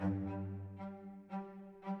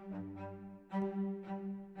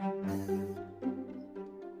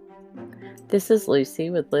This is Lucy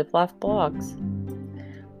with Live Life Blogs.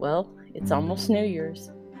 Well, it's almost New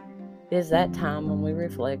Year's. It is that time when we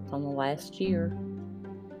reflect on the last year.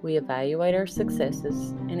 We evaluate our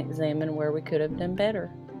successes and examine where we could have done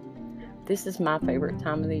better. This is my favorite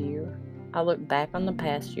time of the year. I look back on the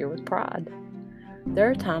past year with pride. There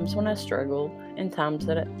are times when I struggled and times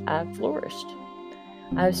that I've flourished.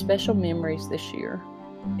 I have special memories this year.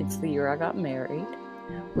 It's the year I got married.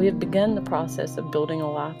 We have begun the process of building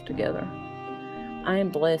a life together. I am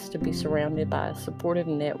blessed to be surrounded by a supportive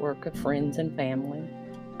network of friends and family.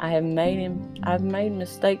 I've made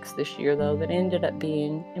mistakes this year, though, that ended up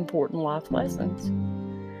being important life lessons.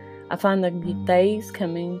 I find the days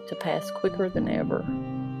coming to pass quicker than ever.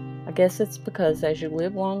 I guess it's because as you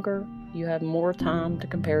live longer, you have more time to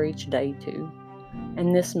compare each day to,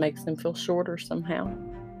 and this makes them feel shorter somehow.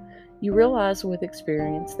 You realize with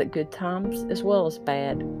experience that good times, as well as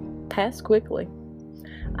bad, pass quickly.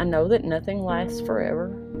 I know that nothing lasts forever,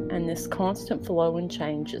 and this constant flow and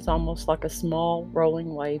change is almost like a small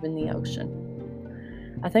rolling wave in the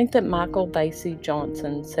ocean. I think that Michael Basie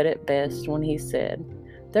Johnson said it best when he said,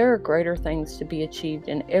 "There are greater things to be achieved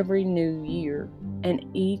in every new year, and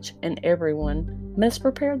each and everyone must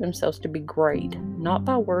prepare themselves to be great, not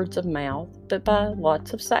by words of mouth, but by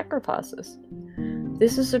lots of sacrifices."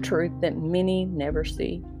 This is a truth that many never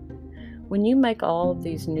see. When you make all of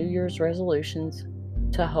these New Year's resolutions,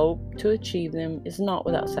 to hope to achieve them is not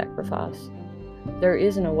without sacrifice. There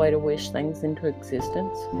is no way to wish things into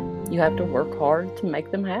existence. You have to work hard to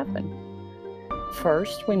make them happen.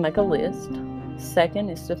 First, we make a list. Second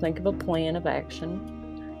is to think of a plan of action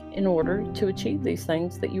in order to achieve these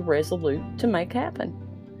things that you resolute to make happen.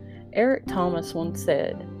 Eric Thomas once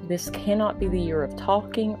said, "This cannot be the year of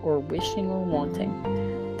talking or wishing or wanting.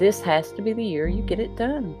 This has to be the year you get it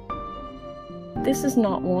done." This is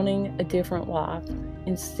not wanting a different life.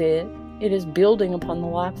 Instead, it is building upon the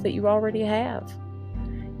life that you already have.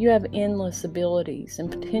 You have endless abilities and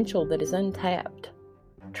potential that is untapped.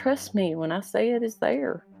 Trust me when I say it is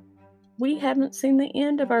there. We haven't seen the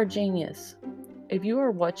end of our genius. If you are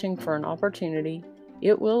watching for an opportunity,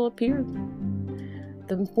 it will appear.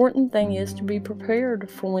 The important thing is to be prepared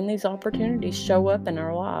for when these opportunities show up in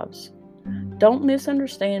our lives. Don't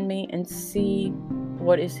misunderstand me and see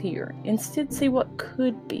what is here. Instead, see what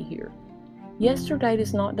could be here. Yesterday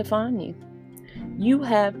does not define you. You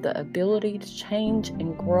have the ability to change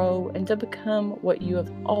and grow and to become what you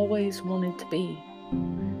have always wanted to be.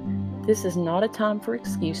 This is not a time for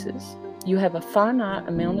excuses. You have a finite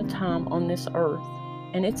amount of time on this earth,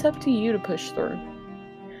 and it's up to you to push through.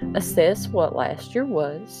 Assess what last year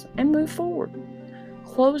was and move forward.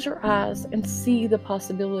 Close your eyes and see the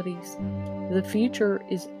possibilities. The future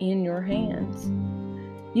is in your hands.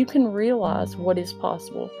 You can realize what is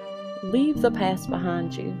possible. Leave the past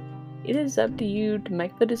behind you. It is up to you to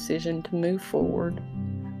make the decision to move forward.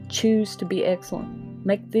 Choose to be excellent.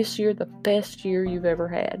 Make this year the best year you've ever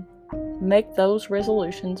had. Make those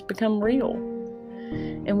resolutions become real.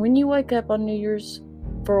 And when you wake up on New Year's,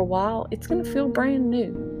 for a while, it's going to feel brand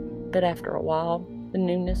new. But after a while, the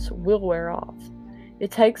newness will wear off. It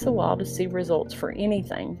takes a while to see results for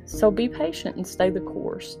anything, so be patient and stay the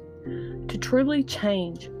course. To truly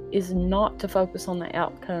change is not to focus on the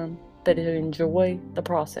outcome, but to enjoy the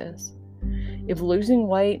process. If losing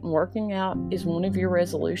weight and working out is one of your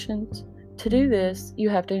resolutions, to do this, you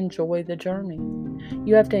have to enjoy the journey.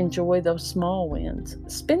 You have to enjoy those small wins.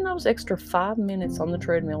 Spend those extra 5 minutes on the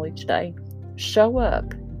treadmill each day. Show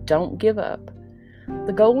up. Don't give up.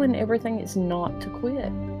 The goal in everything is not to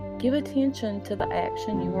quit. Give attention to the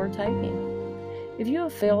action you are taking. If you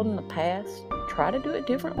have failed in the past, try to do it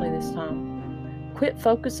differently this time. Quit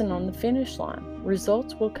focusing on the finish line.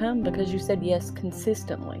 Results will come because you said yes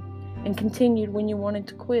consistently and continued when you wanted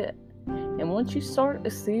to quit. And once you start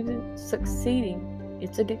succeeding,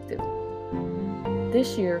 it's addictive.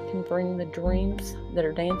 This year can bring the dreams that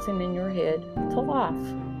are dancing in your head to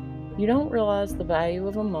life. You don't realize the value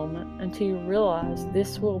of a moment until you realize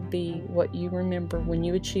this will be what you remember when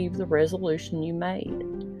you achieve the resolution you made.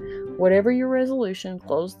 Whatever your resolution,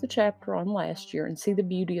 close the chapter on last year and see the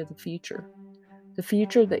beauty of the future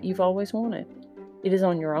that you've always wanted. It is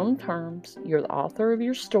on your own terms. You're the author of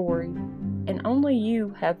your story, and only you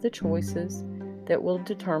have the choices that will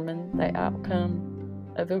determine the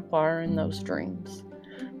outcome of acquiring those dreams.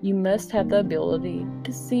 You must have the ability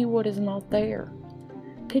to see what is not there.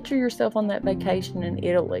 Picture yourself on that vacation in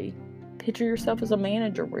Italy. Picture yourself as a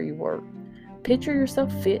manager where you work. Picture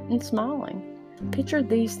yourself fit and smiling. Picture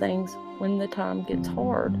these things when the time gets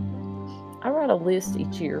hard. I write a list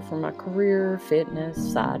each year for my career,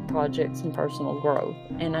 fitness, side projects, and personal growth,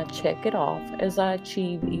 and I check it off as I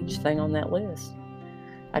achieve each thing on that list.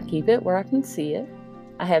 I keep it where I can see it.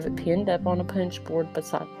 I have it pinned up on a punch board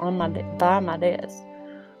by my desk.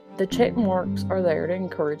 The check marks are there to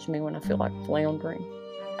encourage me when I feel like floundering.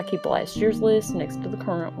 I keep last year's list next to the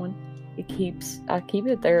current one. I keep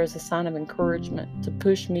it there as a sign of encouragement to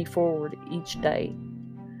push me forward each day.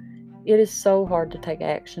 It is so hard to take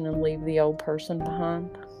action and leave the old person behind.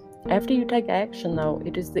 After you take action, though,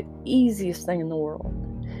 it is the easiest thing in the world.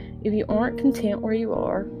 If you aren't content where you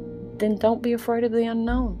are, then don't be afraid of the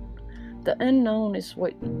unknown. The unknown is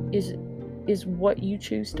what you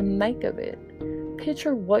choose to make of it.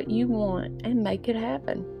 Picture what you want and make it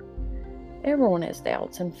happen. Everyone has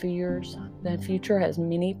doubts and fears. The future has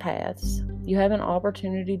many paths. You have an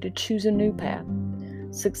opportunity to choose a new path.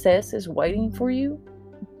 Success is waiting for you.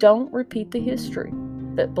 Don't repeat the history,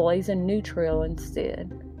 but blaze a new trail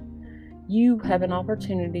instead. You have an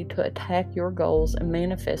opportunity to attack your goals and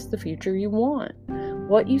manifest the future you want.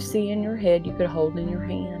 What you see in your head, you could hold in your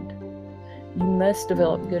hand. You must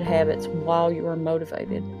develop good habits while you are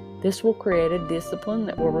motivated. This will create a discipline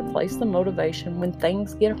that will replace the motivation when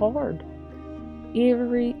things get hard.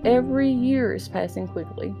 Every year is passing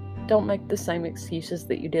quickly. Don't make the same excuses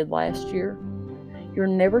that you did last year. You're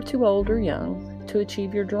never too old or young to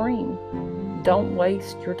achieve your dream. Don't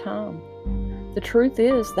waste your time. The truth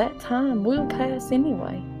is that time will pass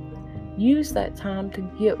anyway. Use that time to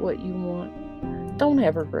get what you want. Don't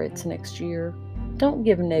have regrets next year. Don't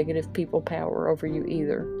give negative people power over you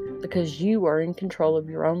either, because you are in control of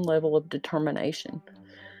your own level of determination.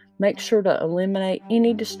 Make sure to eliminate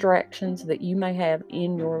any distractions that you may have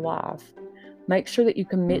in your life. Make sure that you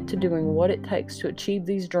commit to doing what it takes to achieve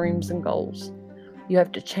these dreams and goals. You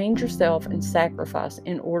have to change yourself and sacrifice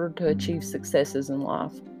in order to achieve successes in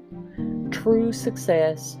life. True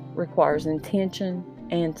success requires intention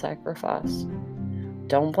and sacrifice.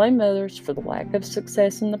 Don't blame others for the lack of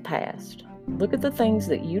success in the past. Look at the things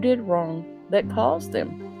that you did wrong that caused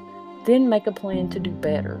them. Then make a plan to do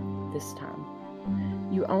better this time.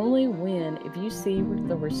 You only win if you see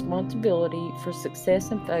the responsibility for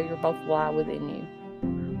success and failure both lie within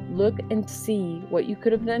you. Look and see what you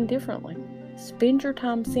could have done differently. Spend your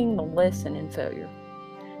time seeing the lesson in failure.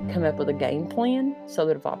 Come up with a game plan so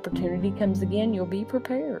that if opportunity comes again, you'll be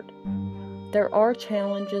prepared. There are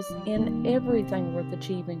challenges in everything worth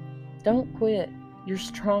achieving. Don't quit. You're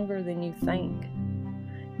stronger than you think.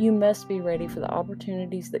 You must be ready for the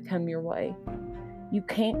opportunities that come your way. You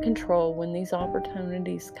can't control when these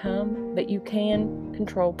opportunities come, but you can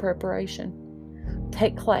control preparation.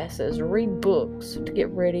 Take classes, read books to get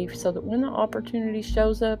ready so that when the opportunity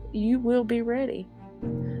shows up, you will be ready.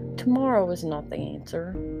 Tomorrow is not the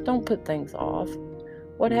answer. Don't put things off.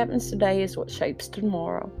 What happens today is what shapes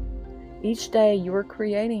tomorrow. Each day you are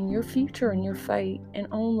creating your future and your fate, and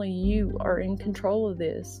only you are in control of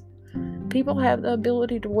this. People have the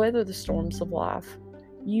ability to weather the storms of life.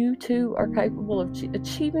 You too are capable of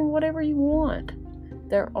achieving whatever you want.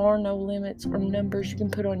 There are no limits or numbers you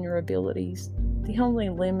can put on your abilities. The only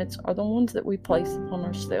limits are the ones that we place upon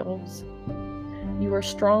ourselves. You are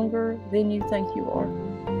stronger than you think you are.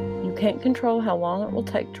 You can't control how long it will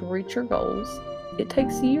take to reach your goals. It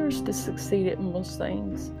takes years to succeed at most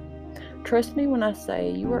things. Trust me when I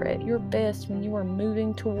say you are at your best when you are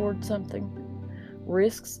moving toward something.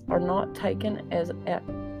 Risks are not taken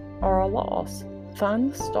are a loss.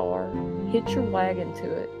 Find the star, hitch your wagon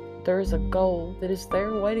to it. There is a goal that is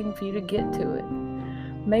there waiting for you to get to it.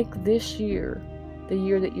 Make this year the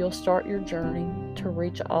year that you'll start your journey to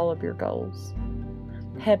reach all of your goals.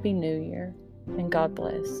 Happy New Year, and God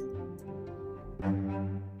bless.